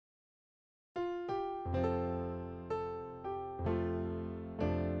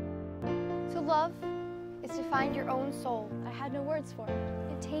love is to find your own soul. I had no words for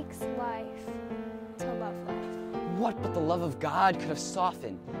it. It takes life to love life. What but the love of God could have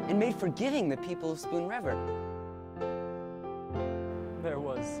softened and made forgiving the people of Spoon River? There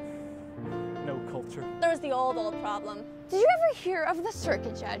was no culture. There's the old problem. Did you ever hear of the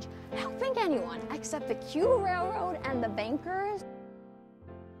circuit judge helping anyone except the Q Railroad and the bankers?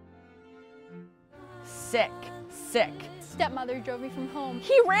 Sick. Stepmother drove me from home.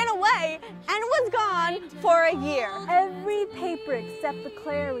 He ran away and was gone for a year. Every paper except the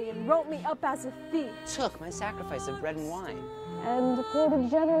Clarion wrote me up as a thief. Took my sacrifice of bread and wine. And poured a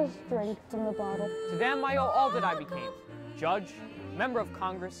generous drink from the bottle. To them I owe all that I became. Judge, member of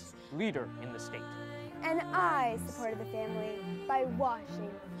Congress, leader in the state. And I supported the family by watching,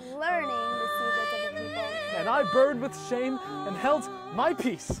 learning the secrets of the people. And I burned with shame and held my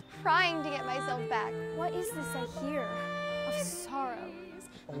peace. Trying to get myself back. What is this I hear of sorrow?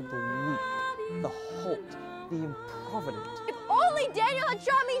 Oh, the weak, the halt, the improvident. If only Daniel had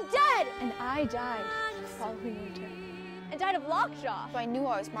shot me dead! And I died the following winter. And died of lockjaw. So I knew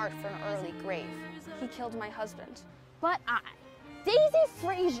I was marked for an early grave. He killed my husband. But I, Daisy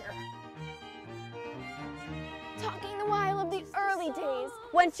Fraser, Talking the while of the early days.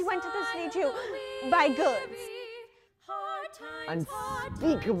 when she went to the city to buy goods.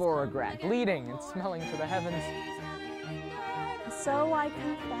 Unspeakable regret. Bleeding and smelling to the heavens. So I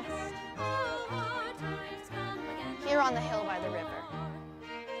confessed. Here on the hill by